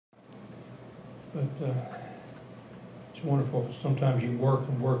But it's wonderful. Sometimes you work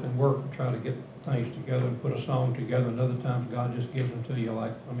and work and work and try to get things together and put a song together, and other times God just gives them to you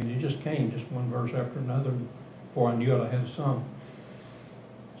like, I mean, it just came, just one verse after another. Before I knew it, I had sung.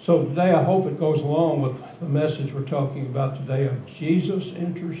 So today I hope it goes along with the message we're talking about today of Jesus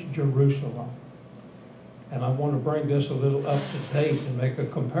enters Jerusalem. And I want to bring this a little up to date and make a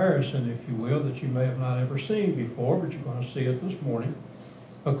comparison, if you will, that you may have not ever seen before, but you're going to see it this morning.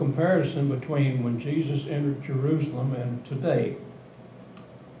 A comparison between when Jesus entered Jerusalem and today.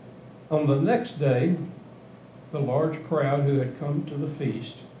 On the next day, the large crowd who had come to the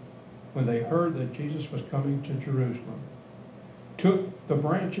feast, when they heard that Jesus was coming to Jerusalem, took the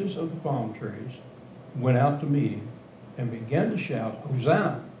branches of the palm trees, went out to meet him, and began to shout,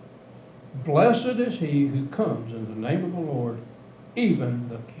 Hosanna! Blessed is he who comes in the name of the Lord, even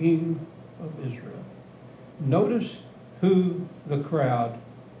the King of Israel. Notice who the crowd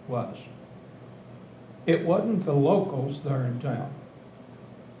was. It wasn't the locals there in town.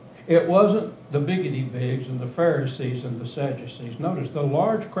 It wasn't the biggity-bigs and the Pharisees and the Sadducees. Notice the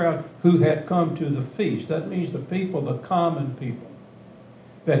large crowd who had come to the feast. That means the people, the common people,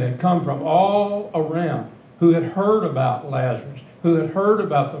 that had come from all around, who had heard about Lazarus, who had heard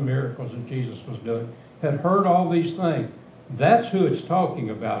about the miracles that Jesus was doing, had heard all these things. That's who it's talking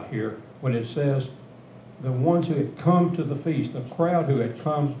about here when it says the ones who had come to the feast, the crowd who had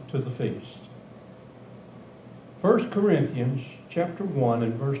come to the feast. 1 Corinthians chapter 1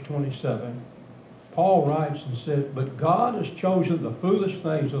 and verse 27, Paul writes and said, But God has chosen the foolish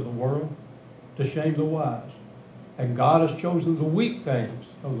things of the world to shame the wise, and God has chosen the weak things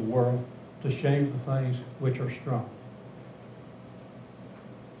of the world to shame the things which are strong.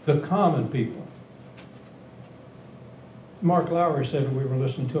 The common people. Mark Lowry said, we were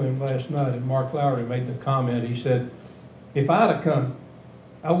listening to him last night, and Mark Lowry made the comment, he said, if I'd have come,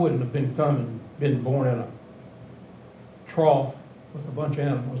 I wouldn't have been born in a trough with a bunch of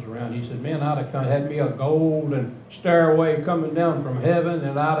animals around. He said, man, I'd have had me a golden stairway coming down from heaven,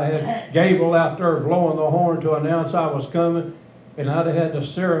 and I'd have had Gabriel out there blowing the horn to announce I was coming, and I'd have had the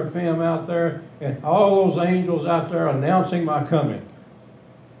seraphim out there, and all those angels out there announcing my coming.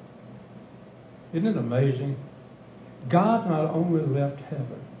 Isn't it amazing? God not only left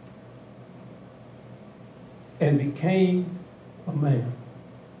heaven and became a man.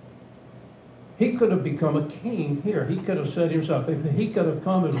 He could have become a king here. He could have said himself, he could have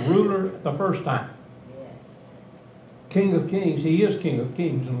come as ruler the first time. Yes. King of kings. He is King of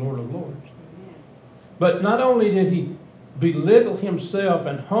kings and Lord of lords. Yes. But not only did he belittle himself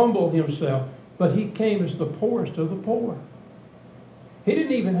and humble himself, but he came as the poorest of the poor. He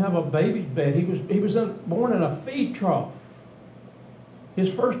didn't even have a baby's bed. He was born in a feed trough.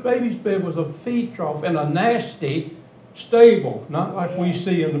 His first baby's bed was a feed trough in a nasty stable, not like we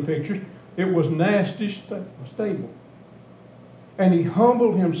see in the pictures. It was nasty stable. And he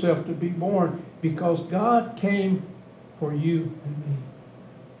humbled himself to be born because God came for you and me.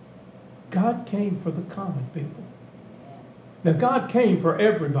 God came for the common people. Now, God came for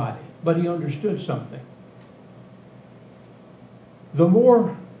everybody, but he understood something. The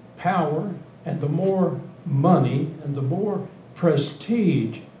more power and the more money and the more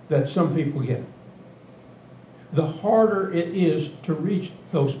prestige that some people get, the harder it is to reach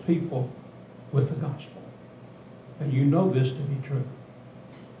those people with the gospel. And you know this to be true.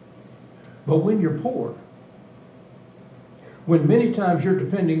 But when you're poor, when many times you're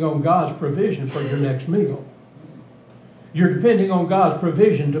depending on God's provision for your next meal, you're depending on God's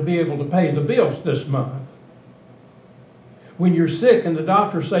provision to be able to pay the bills this month. When you're sick and the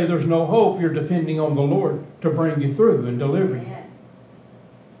doctors say there's no hope, you're depending on the Lord to bring you through and deliver you.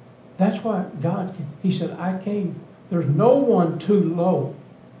 That's why God, he said, I came, there's no one too low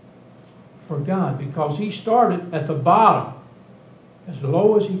for God, because he started at the bottom, as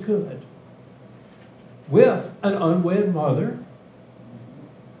low as he could, with an unwed mother,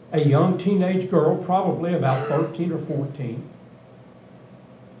 a young teenage girl, probably about 13 or 14.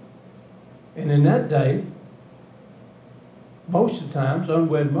 And in that day, most of the times,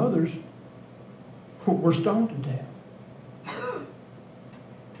 unwed mothers were stoned to death.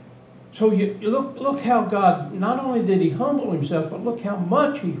 So you look how God, not only did he humble himself, but look how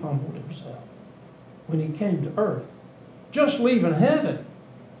much he humbled himself when he came to earth. Just leaving heaven.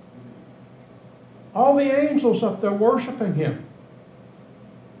 All the angels up there worshiping him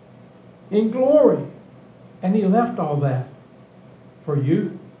in glory. And he left all that for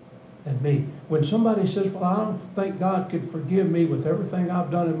you and me. When somebody says, well, I don't think God could forgive me with everything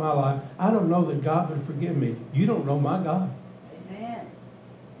I've done in my life, I don't know that God would forgive me. You don't know my God. Amen.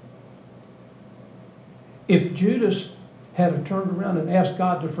 If Judas had to turn around and ask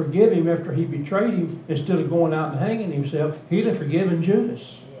God to forgive him after he betrayed him instead of going out and hanging himself, he'd have forgiven Judas.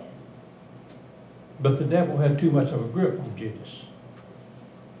 Yes. But the devil had too much of a grip on Judas.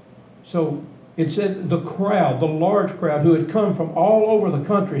 So it said the crowd, the large crowd who had come from all over the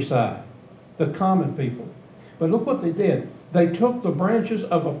countryside, the common people. But look what they did. They took the branches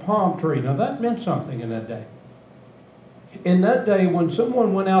of a palm tree. Now that meant something in that day. In that day, when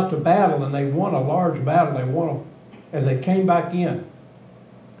someone went out to battle and they won a large battle, and they came back in,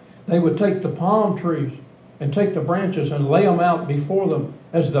 they would take the palm trees and take the branches and lay them out before them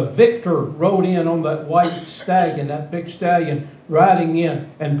as the victor rode in on that white stallion, that big stallion riding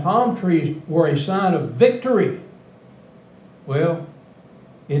in. And palm trees were a sign of victory. Well,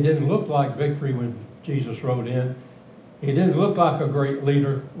 it didn't look like victory when Jesus rode in. It didn't look like a great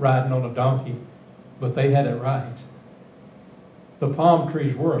leader riding on a donkey, but they had it right. The palm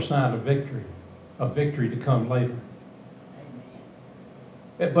trees were a sign of victory to come later.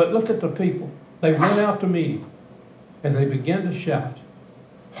 Amen. But look at the people. They went out to meet him, and they began to shout,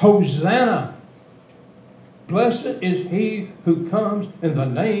 Hosanna! Blessed is he who comes in the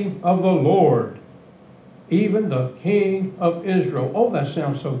name of the Lord, even the King of Israel. Oh, that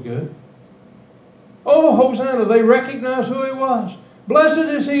sounds so good. Oh, Hosanna! They recognized who he was. Blessed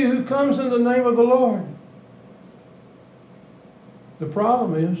is he who comes in the name of the Lord. The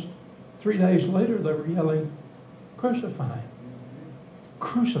problem is, 3 days later, they were yelling, Crucify him.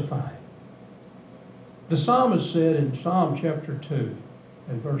 Crucify him. The psalmist said in Psalm chapter 2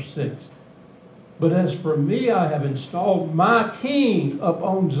 and verse 6, But as for me, I have installed my king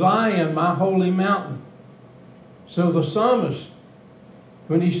upon Zion, my holy mountain. So the psalmist,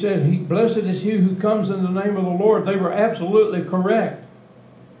 when he said, Blessed is he who comes in the name of the Lord, they were absolutely correct.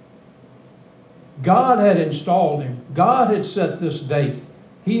 God had installed him. God had set this date.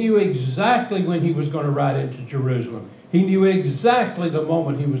 He knew exactly when he was going to ride into Jerusalem. He knew exactly the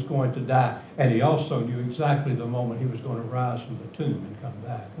moment he was going to die. And he also knew exactly the moment he was going to rise from the tomb and come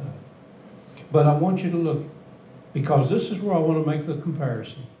back. But I want you to look, because this is where I want to make the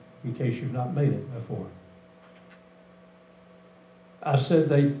comparison, in case you've not made it before. I said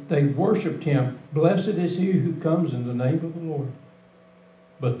they worshipped him. Blessed is he who comes in the name of the Lord.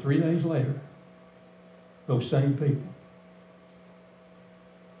 But 3 days later, those same people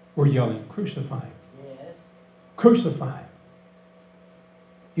were yelling, Crucify him. Yes. Crucify him.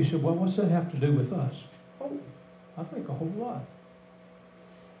 You said, well, what's that have to do with us? Oh, I think a whole lot.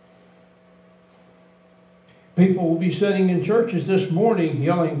 People will be sitting in churches this morning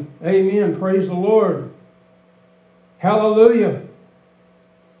yelling, Amen, praise the Lord, hallelujah.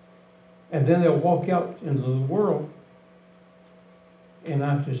 And then they'll walk out into the world and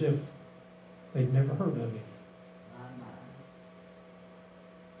act as if they'd never heard of him.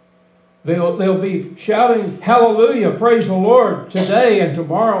 They'll be shouting, hallelujah, praise the Lord today, and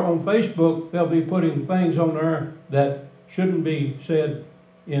tomorrow on Facebook they'll be putting things on there that shouldn't be said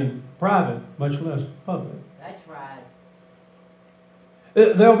in private, much less public. That's right.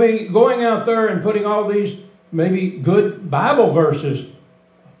 They'll be going out there and putting all these maybe good Bible verses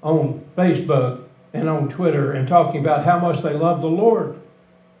on Facebook and on Twitter and talking about how much they love the Lord.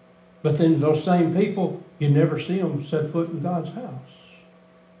 But then those same people, you never see them set foot in God's house.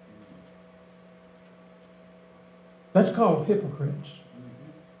 That's called hypocrites.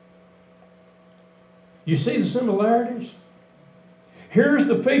 You see the similarities? Here's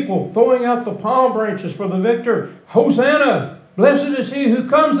the people throwing out the palm branches for the victor. Hosanna! Blessed is he who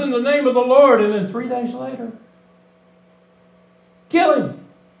comes in the name of the Lord. And then 3 days later, kill him!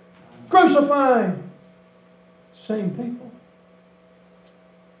 Crucify him! Same people.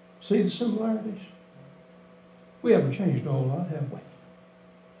 See the similarities? We haven't changed a whole lot, have we?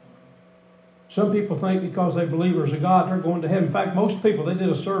 Some people think because they believe there's a God, they're going to heaven. In fact, most people, they did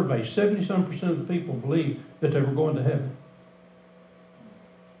a survey, 70-some% of the people believe that they were going to heaven.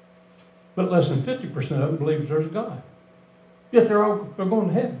 But less than 50% of them believe there's a God. Yet they're going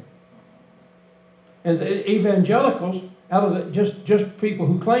to heaven. And the evangelicals, out of just people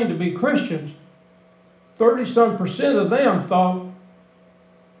who claim to be Christians, 30-some% of them thought,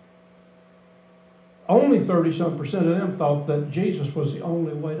 only 30-some% of them thought that Jesus was the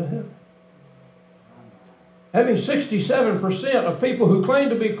only way to heaven. Having 67% of people who claim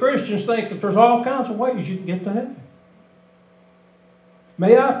to be Christians think that there's all kinds of ways you can get to heaven.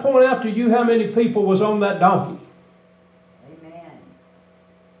 May I point out to you how many people was on that donkey? Amen.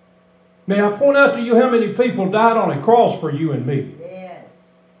 May I point out to you how many people died on a cross for you and me? Yes.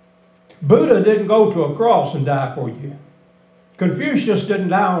 Buddha didn't go to a cross and die for you. Confucius didn't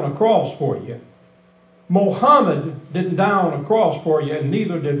die on a cross for you. Mohammed didn't die on a cross for you, and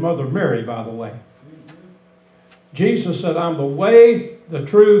neither did Mother Mary, by the way. Jesus said, I'm the way, the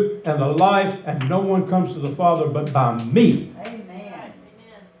truth, and the life, and no one comes to the Father but by me. Amen.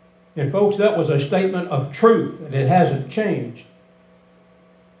 And folks, that was a statement of truth, and it hasn't changed.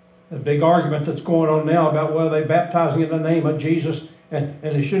 The big argument that's going on now about whether they baptizing in the name of Jesus, and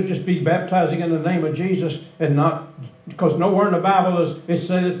they should just be baptizing in the name of Jesus, and not, because nowhere in the Bible is it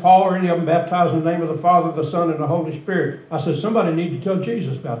say that Paul or any of them baptized in the name of the Father, the Son, and the Holy Spirit. I said, somebody need to tell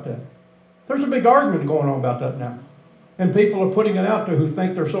Jesus about that. There's a big argument going on about that now. And people are putting it out there who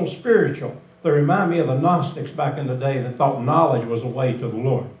think they're so spiritual. They remind me of the Gnostics back in the day that thought knowledge was the way to the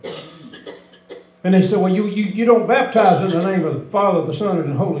Lord. And they said, well, you don't baptize in the name of the Father, the Son,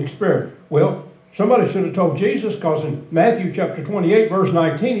 and the Holy Spirit. Well, somebody should have told Jesus, because in Matthew chapter 28, verse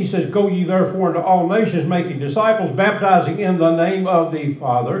 19, he says, go ye therefore into all nations, making disciples, baptizing in the name of the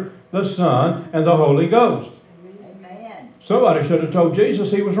Father, the Son, and the Holy Ghost. Amen. Somebody should have told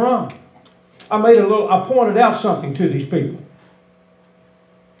Jesus he was wrong. I pointed out something to these people.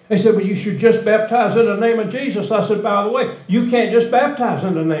 They said, well, you should just baptize in the name of Jesus. I said, by the way, you can't just baptize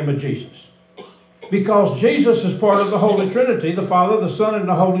in the name of Jesus. Because Jesus is part of the Holy Trinity, the Father, the Son, and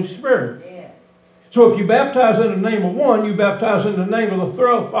the Holy Spirit. Yes. So if you baptize in the name of one, you baptize in the name of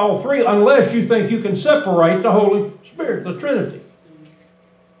all three, unless you think you can separate the Holy Spirit, the Trinity.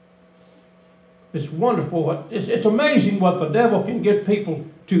 It's wonderful. It's amazing what the devil can get people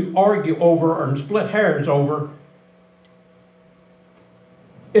to argue over and split hairs over.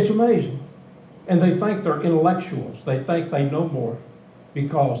 It's amazing. And they think they're intellectuals. They think they know more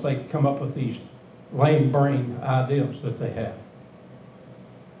because they come up with these lame brain ideas that they have.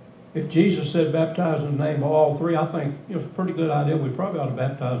 If Jesus said baptize in the name of all three, I think it's a pretty good idea. We probably ought to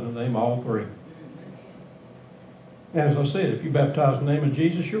baptize in the name of all three. And as I said, if you baptize in the name of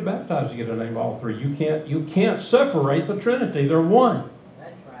Jesus, you're baptizing in the name of all three. You can't separate the Trinity. They're one.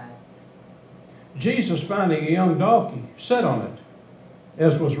 That's right. Jesus, finding a young donkey, sat on it,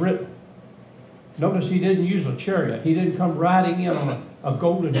 as was written. Notice he didn't use a chariot. He didn't come riding in on a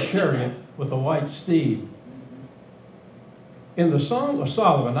golden chariot with a white steed. In the Song of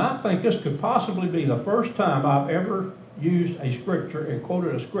Solomon, I think this could possibly be the first time I've ever used a scripture and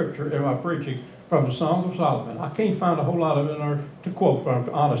quoted a scripture in my preaching from the Song of Solomon. I can't find a whole lot of it in there to quote from,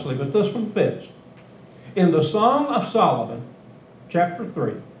 honestly, but this one fits. In the Song of Solomon, chapter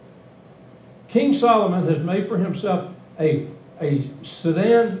 3, King Solomon has made for himself a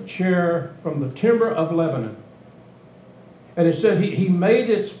sedan chair from the timber of Lebanon. And it said he made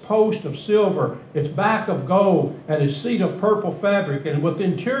its post of silver, its back of gold, and its seat of purple fabric. And with the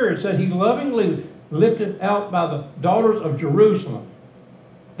interior, it said he lovingly lifted out by the daughters of Jerusalem.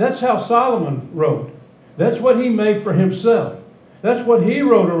 That's how Solomon wrote. That's what he made for himself. That's what he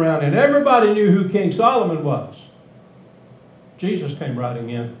rode around in. Everybody knew who King Solomon was. Jesus came riding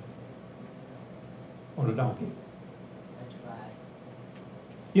in on a donkey. That's right.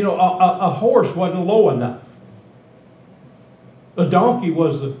 You know, a horse wasn't low enough. A donkey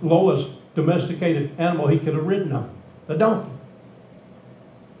was the lowest domesticated animal he could have ridden on. The donkey.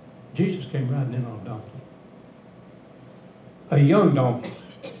 Jesus came riding in on a donkey. A young donkey.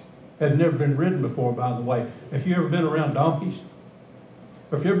 Had never been ridden before, by the way. Have you ever been around donkeys?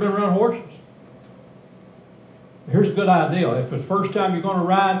 Or if you ever been around horses? Here's a good idea. If it's the first time you're going to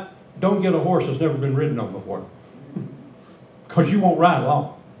ride, don't get a horse that's never been ridden on before. Because you won't ride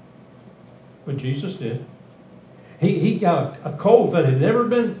long. But Jesus did. He got a colt that had never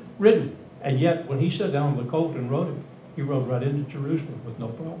been ridden. And yet, when he sat down on the colt and rode him, he rode right into Jerusalem with no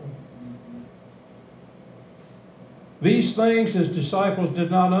problem. These things his disciples did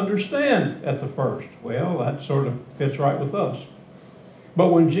not understand at the first. Well, that sort of fits right with us. But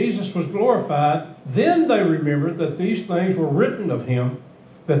when Jesus was glorified, then they remembered that these things were written of him,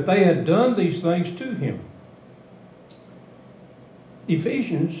 that they had done these things to him.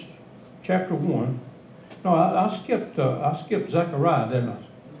 Ephesians chapter 1. No, I skipped Zechariah, didn't I?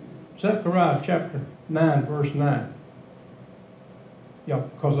 Zechariah chapter 9, verse 9. Yeah,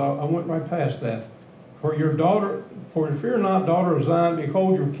 because I went right past that. For fear not, daughter of Zion,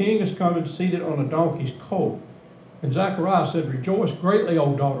 behold, your king is coming, seated on a donkey's colt. And Zechariah said, rejoice greatly,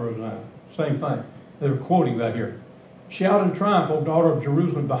 O daughter of Zion. Same thing. They were quoting that here. Shout in triumph, O daughter of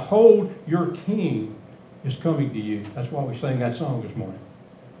Jerusalem, behold, your king is coming to you. That's why we sang that song this morning.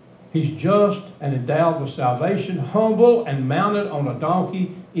 He's just and endowed with salvation, humble and mounted on a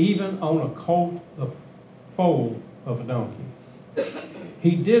donkey, even on a colt, the foal of a donkey.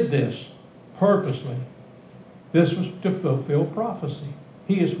 He did this purposely. This was to fulfill prophecy.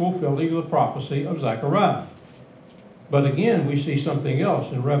 He is fulfilling the prophecy of Zechariah. But again, we see something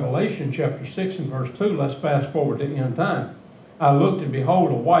else in Revelation chapter 6 and verse 2. Let's fast forward to end time. I looked, and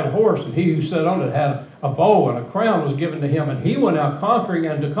behold, a white horse, and he who sat on it had a bow and a crown was given to him, and he went out conquering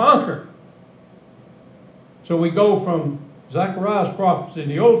and to conquer. So we go from Zechariah's prophecy in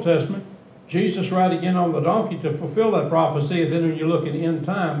the Old Testament, Jesus ride again on the donkey to fulfill that prophecy, and then when you look at the end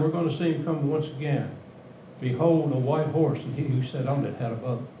time, we're going to see him come once again. Behold, a white horse, and he who sat on it had a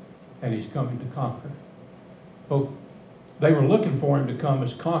bow, and he's coming to conquer. Well, they were looking for him to come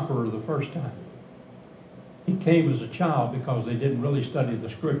as conqueror the first time. He came as a child because they didn't really study the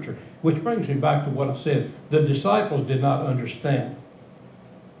Scripture. Which brings me back to what I said. The disciples did not understand.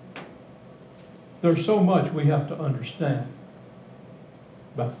 There's so much we have to understand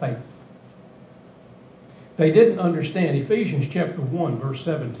by faith. They didn't understand. Ephesians chapter 1, verse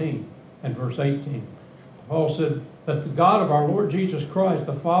 17 and verse 18. Paul said that the God of our Lord Jesus Christ,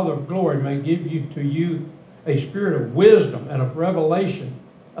 the Father of glory, may give to you a spirit of wisdom and of revelation,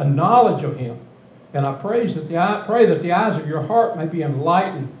 a knowledge of him. And I pray that the eyes of your heart may be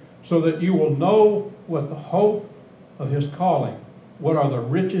enlightened, so that you will know what the hope of his calling, what are the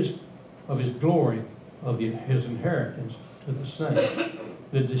riches of his glory, of his inheritance to the saints.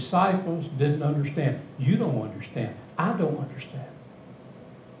 The disciples didn't understand. You don't understand. I don't understand.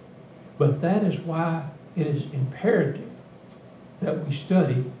 But that is why it is imperative that we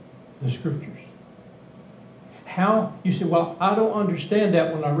study the Scriptures. How? You say, well, I don't understand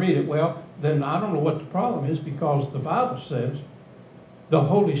that when I read it. Well, then I don't know what the problem is, because the Bible says the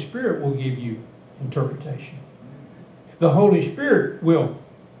Holy Spirit will give you interpretation. The Holy Spirit will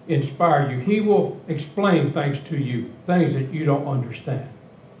inspire you. He will explain things to you, things that you don't understand.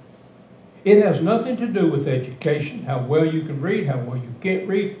 It has nothing to do with education, how well you can read, how well you can't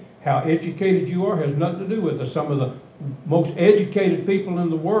read, how educated you are, has nothing to do with it. Some of the most educated people in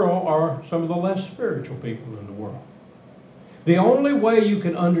the world are some of the less spiritual people in the world. The only way you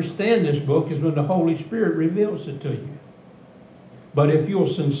can understand this book is when the Holy Spirit reveals it to you. But if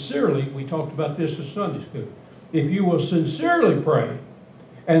you'll sincerely, we talked about this in Sunday school, if you will sincerely pray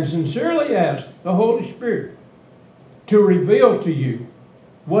and sincerely ask the Holy Spirit to reveal to you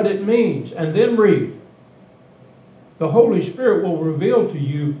what it means, and then read, the Holy Spirit will reveal to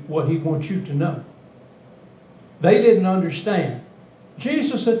you what he wants you to know. They didn't understand.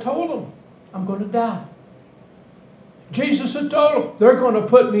 Jesus had told them, I'm going to die. Jesus had told them, they're going to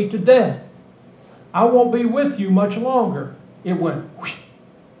put me to death. I won't be with you much longer. It went whoosh.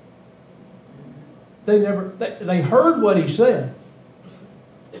 They heard what he said.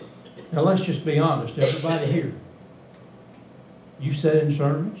 Now let's just be honest, everybody here. You said in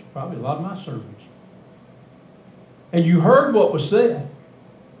sermons, probably a lot of my sermons. And you heard what was said.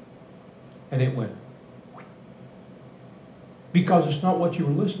 And it went. Because it's not what you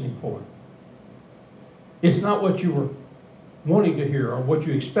were listening for. It's not what you were wanting to hear or what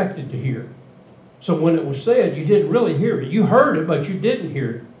you expected to hear. So when it was said, you didn't really hear it. You heard it, but you didn't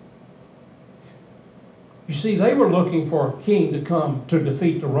hear it. You see, they were looking for a king to come to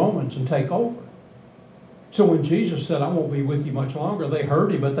defeat the Romans and take over. So when Jesus said, I won't be with you much longer, they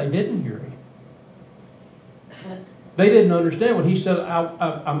heard him, but they didn't hear him. They didn't understand when he said,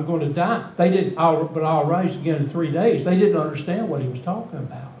 I'm going to die. They didn't, but I'll rise again in 3 days. They didn't understand what he was talking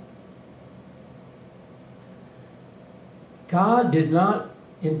about. God did not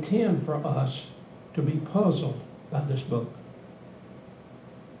intend for us to be puzzled by this book.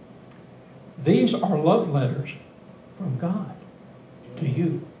 These are love letters from God to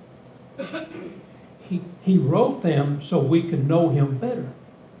you. He wrote them so we could know him better.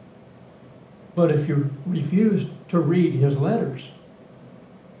 But if you refuse to read his letters,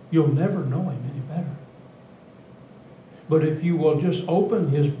 you'll never know him any better. But if you will just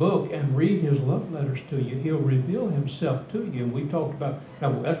open his book and read his love letters to you, he'll reveal himself to you. And we talked about,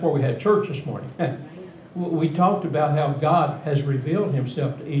 now that's where we had church this morning. We talked about how God has revealed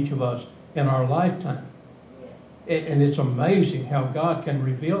himself to each of us in our lifetime. And it's amazing how God can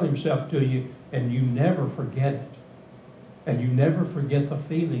reveal himself to you and you never forget it. And you never forget the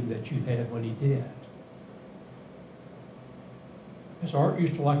feeling that you had when he did. As Art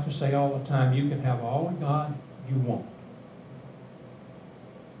used to like to say all the time, you can have all of God you want.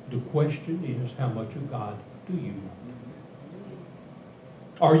 The question is, how much of God do you want?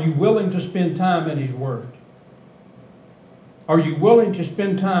 Are you willing to spend time in his word? Are you willing to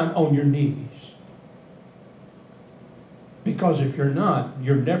spend time on your knees? Because if you're not,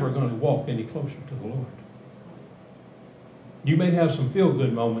 you're never going to walk any closer to the Lord. You may have some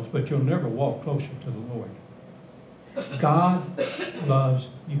feel-good moments, but you'll never walk closer to the Lord. God loves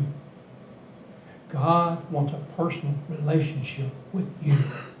you. God wants a personal relationship with you.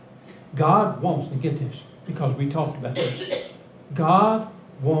 God wants, and get this, because we talked about this, God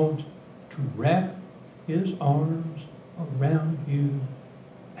wants to wrap his arms around you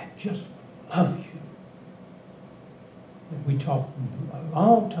and just love you And we talked a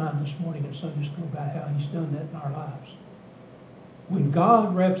long time this morning at Sunday school about how He's done that in our lives. When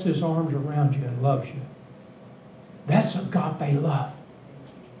God wraps His arms around you and loves you, that's agape love.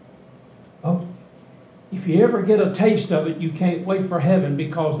 Oh, if you ever get a taste of it, you can't wait for heaven,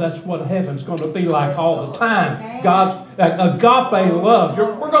 because that's what heaven's going to be like all the time. God's agape love.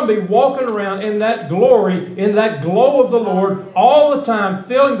 We're going to be walking around in that glory, in that glow of the Lord all the time,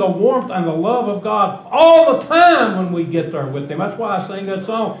 feeling the warmth and the love of God all the time when we get there with Him. That's why I sing that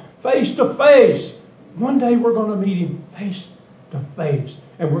song, Face to Face. One day we're going to meet Him face to face,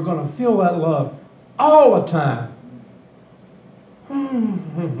 and we're going to feel that love all the time.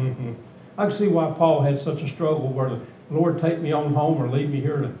 I can see why Paul had such a struggle where the Lord take me on home or leave me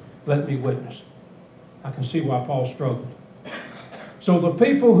here to let me witness. I can see why Paul struggled. So the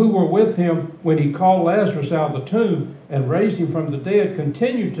people who were with him when he called Lazarus out of the tomb and raised him from the dead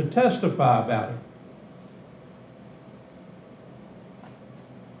continued to testify about him.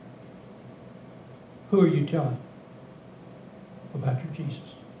 Who are you telling about your Jesus?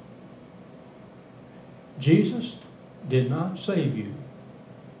 Jesus did not save you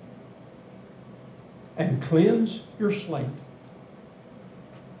and cleanse your slate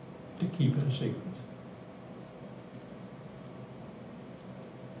to keep it a secret.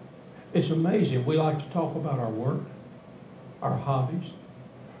 It's amazing. We like to talk about our work, our hobbies,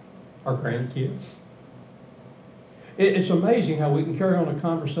 our grandkids. It's amazing how we can carry on a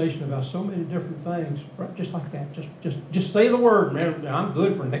conversation about so many different things, right? Just like that. Just say the word, man. I'm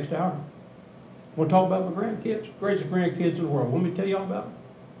good for the next hour. Want to talk about my grandkids? Greatest grandkids in the world. Want me to tell y'all about them?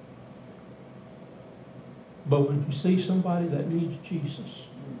 But when you see somebody that needs Jesus,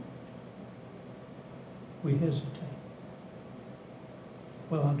 we hesitate.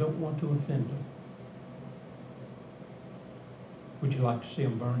 Well, I don't want to offend them. Would you like to see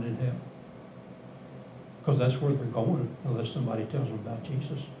them burned in hell? Because that's where they're going unless somebody tells them about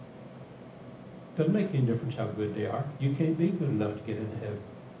Jesus. Doesn't make any difference how good they are. You can't be good enough to get into heaven.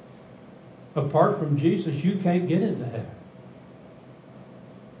 Apart from Jesus, you can't get into heaven.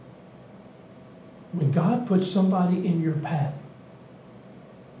 When God puts somebody in your path,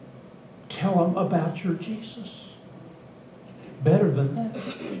 tell them about your Jesus. Better than that.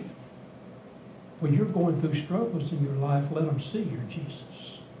 When you're going through struggles in your life, let them see your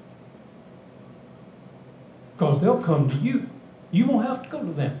Jesus. Because they'll come to you. You won't have to go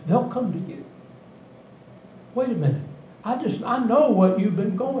to them. They'll come to you. Wait a minute. I know what you've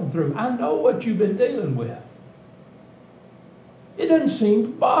been going through. I know what you've been dealing with. It doesn't seem to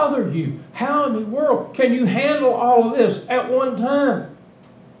bother you. How in the world can you handle all of this at one time?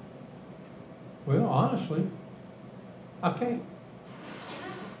 Well, honestly, I can't.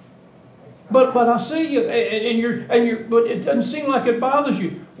 But I see you, but it doesn't seem like it bothers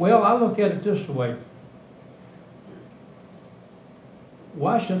you. Well, I look at it this way.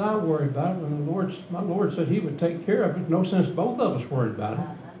 Why should I worry about it when my Lord said He would take care of it? No sense both of us worried about it.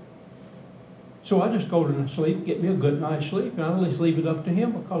 So I just go to sleep, get me a good night's sleep, and I at least leave it up to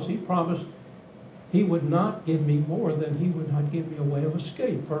Him, because He promised He would not give me more than He would not give me a way of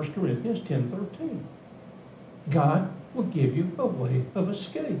escape. 1 Corinthians 10:13. God will give you a way of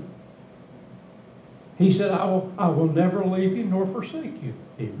escape. He said, I will never leave you nor forsake you.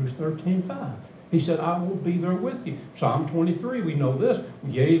 Hebrews 13:5. He said, I will be there with you. Psalm 23, we know this.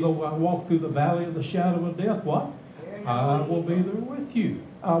 Yea, though I walk through the valley of the shadow of death, what? I will be there with you.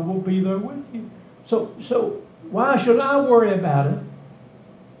 I will be there with you. So why should I worry about it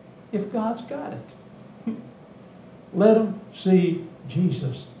if God's got it? Let them see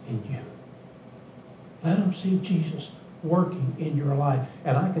Jesus in you. Let them see Jesus working in your life.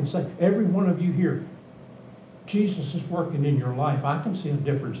 And I can say, every one of you here, Jesus is working in your life. I can see a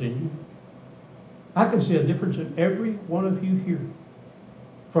difference in you. I can see a difference in every one of you here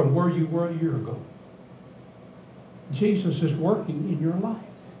from where you were a year ago. Jesus is working in your life.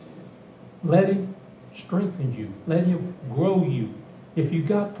 Let Him strengthen you. Let Him grow you. If you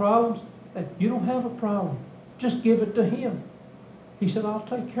got problems, you don't have a problem. Just give it to Him. He said, I'll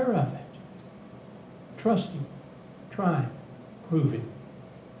take care of it. Trust Him. Try Him. Prove Him.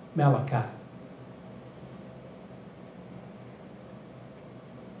 Malachi.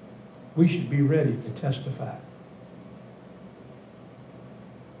 We should be ready to testify.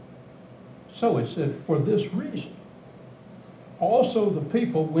 So it said, for this reason, also the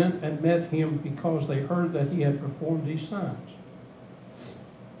people went and met Him, because they heard that He had performed these signs.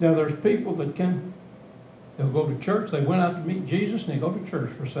 Now there's people that they'll go to church, they went out to meet Jesus, and they go to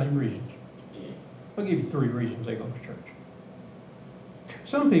church for the same reasons. I'll give you 3 reasons they go to church.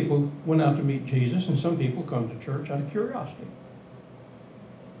 Some people went out to meet Jesus, and some people come to church out of curiosity.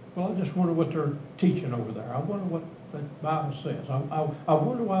 Well, I just wonder what they're teaching over there. I wonder the Bible says. I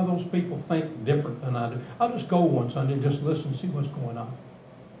wonder why those people think different than I do. I'll just go one Sunday and just listen and see what's going on.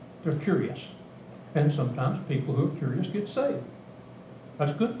 They're curious. And sometimes people who are curious get saved.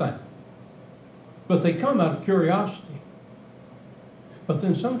 That's a good thing. But they come out of curiosity. But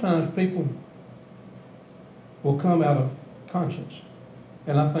then sometimes people will come out of conscience.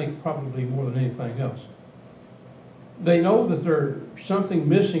 And I think probably more than anything else. They know that there's something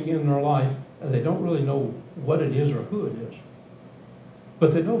missing in their life, and they don't really know what it is or who it is.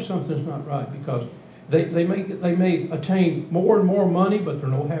 But they know something's not right because they may attain more and more money, but they're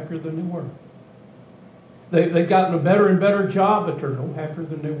no happier than they were. They've gotten a better and better job, but they're no happier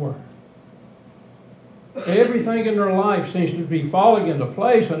than they were. Everything in their life seems to be falling into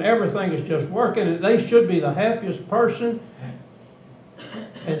place, and everything is just working, and they should be the happiest person,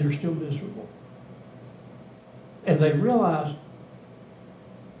 and they're still miserable. And they realize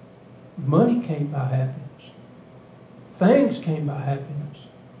money can't buy happiness. Things can't buy happiness.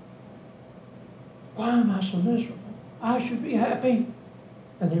 Why am I so miserable? I should be happy.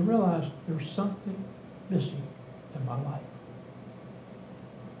 And they realize there's something missing in my life.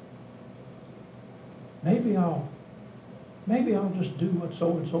 Maybe I'll just do what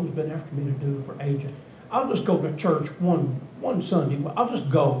so-and-so's been after me to do for ages. I'll just go to church one Sunday. I'll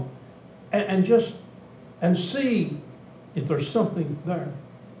just go and see if there's something there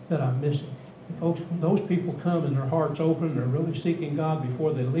that I'm missing. And folks, when those people come and their heart's open and they're really seeking God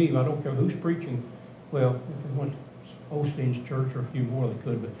before they leave, I don't care who's preaching. Well, if they went to Osteen's church or a few more, they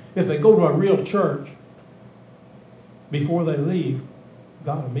could. But if they go to a real church, before they leave,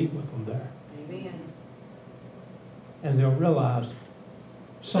 God will meet with them there. Amen. And they'll realize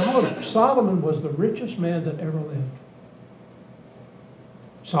Solomon was the richest man that ever lived.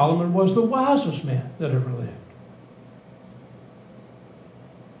 Solomon was the wisest man that ever lived.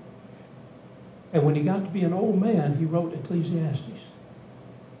 And when he got to be an old man, he wrote Ecclesiastes.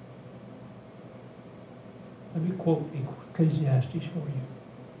 Let me quote Ecclesiastes for you.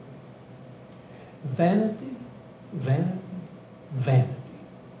 Vanity, vanity, vanity.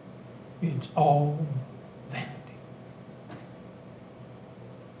 It's all vanity.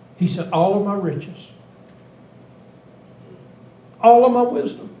 He said, all of my riches, all of my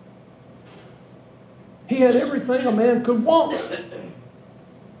wisdom. He had everything a man could want.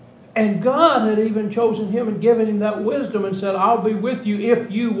 And God had even chosen him and given him that wisdom and said, I'll be with you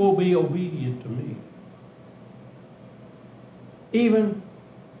if you will be obedient to me. Even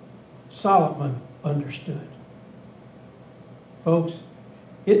Solomon understood. Folks,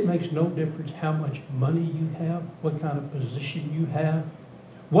 it makes no difference how much money you have, what kind of position you have.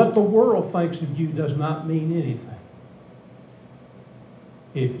 What the world thinks of you does not mean anything.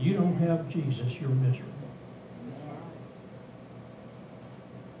 If you don't have Jesus, you're miserable.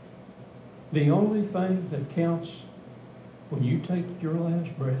 The only thing that counts when you take your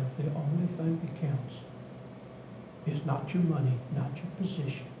last breath, the only thing that counts is not your money, not your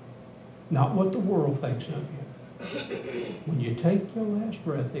position, not what the world thinks of you. When you take your last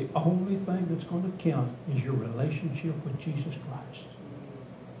breath, the only thing that's going to count is your relationship with Jesus Christ.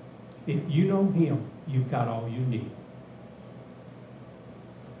 If you know Him, you've got all you need.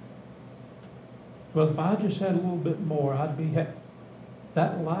 Well, if I just had a little bit more, I'd be happy.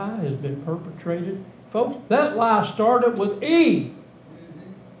 That lie has been perpetrated. Folks, that lie started with Eve.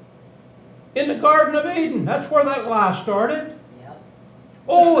 In the Garden of Eden. That's where that lie started. Yep.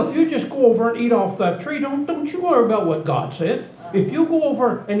 Oh, if you just go over and eat off that tree, don't you worry about what God said. If you go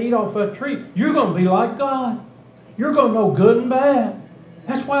over and eat off that tree, you're going to be like God. You're going to know good and bad.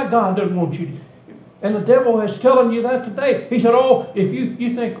 That's why God doesn't want you to. And the devil is telling you that today. He said, oh, if you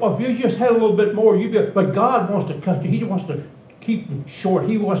think, oh, if you just had a little bit more, you'd be. But God wants to cut you. He wants to keep you short.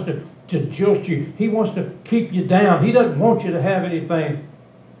 He wants to jilt you. He wants to keep you down. He doesn't want you to have anything.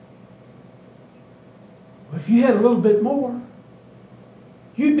 If you had a little bit more,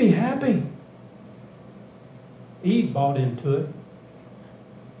 you'd be happy. Eve bought into it.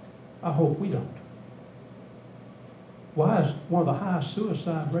 I hope we don't. Why is one of the highest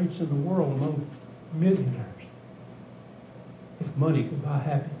suicide rates in the world among millionaires? If money could buy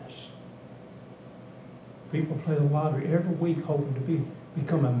happiness. People play the lottery every week hoping to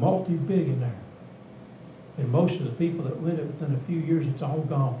become a multi-billionaire. And most of the people that win it within a few years, it's all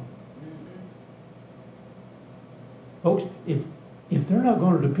gone. Folks, if they're not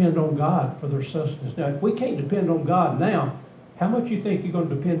going to depend on God for their sustenance, now if we can't depend on God now, how much do you think you're going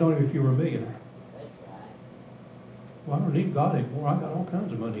to depend on Him if you were a millionaire? That's right. Well, I don't need God anymore. I got all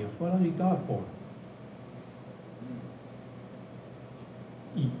kinds of money. What do I need God for?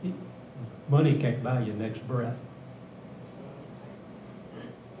 Money can't buy your next breath.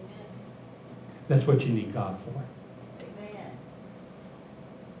 That's what you need God for.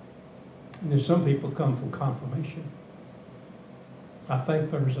 And then some people come from confirmation. I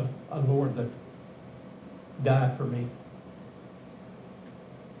think there's a Lord that died for me.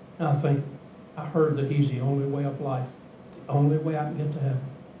 And I think I heard that He's the only way of life, the only way I can get to heaven.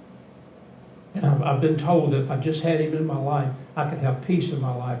 And I've been told that if I just had Him in my life, I could have peace in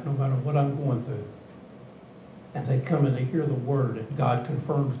my life no matter what I'm going through. And they come and they hear the Word, and God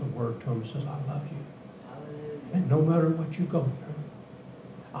confirms the Word to them and says, I love you. Hallelujah. And no matter what you go through,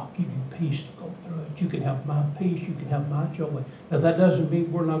 I'll give you peace to go through it. You can have my peace. You can have my joy. Now, that doesn't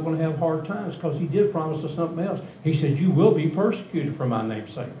mean we're not going to have hard times, because He did promise us something else. He said, you will be persecuted for my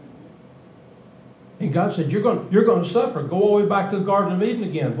name's sake. And God said, you're going to suffer. Go all the way back to the Garden of Eden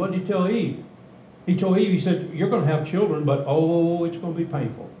again. What did He tell Eve? He told Eve, He said, you're going to have children, but oh, it's going to be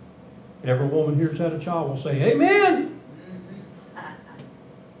painful. And every woman here that's had a child will say, amen.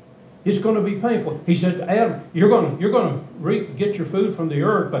 It's going to be painful. He said, Adam, you're going to get your food from the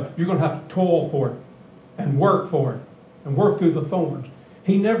earth, but you're going to have to toil for it and work for it and work through the thorns.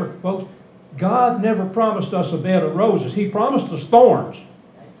 He never, folks, God never promised us a bed of roses. He promised us thorns.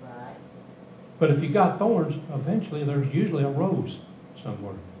 That's right. But if you got thorns, eventually there's usually a rose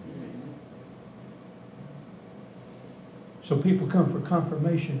somewhere. So people come for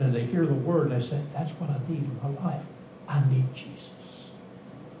confirmation and they hear the Word and they say, that's what I need in my life. I need Jesus.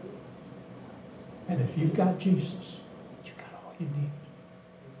 And if you've got Jesus, you've got all you need.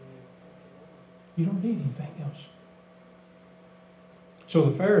 You don't need anything else. So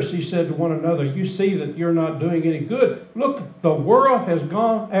the Pharisees said to one another, you see that you're not doing any good. Look, the world has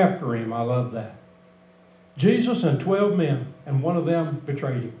gone after Him. I love that. Jesus and 12 men, and one of them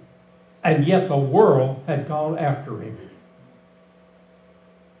betrayed Him. And yet the world had gone after Him.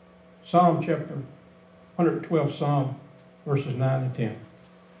 Psalm chapter 112 Psalm, verses 9 and 10.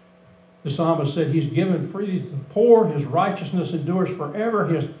 The psalmist said, He's given freely to the poor. His righteousness endures forever.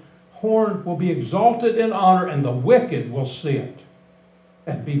 His horn will be exalted in honor, and the wicked will see it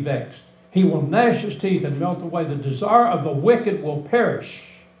and be vexed. He will gnash his teeth and melt away. The desire of the wicked will perish.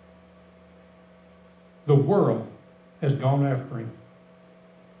 The world has gone after Him.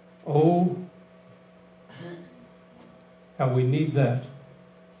 Oh, how we need that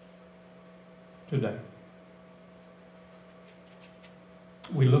today.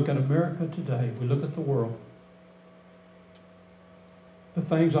 We look at America today. We look at the world. The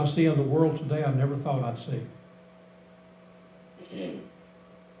things I see in the world today, I never thought I'd see.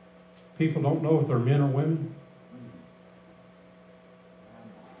 People don't know if they're men or women.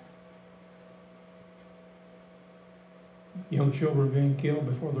 Young children being killed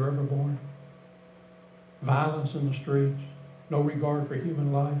before they're ever born. Violence in the streets. No regard for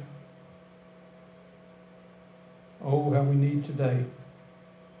human life. Oh, how we need today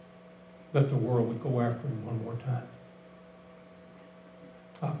that the world would go after Him one more time.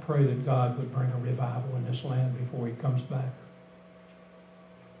 I pray that God would bring a revival in this land before He comes back.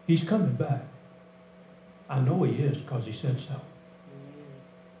 He's coming back. I know He is, because He said so.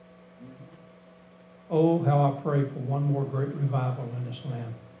 Oh, how I pray for one more great revival in this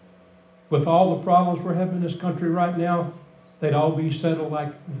land. With all the problems we're having in this country right now, they'd all be settled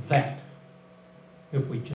like that if we just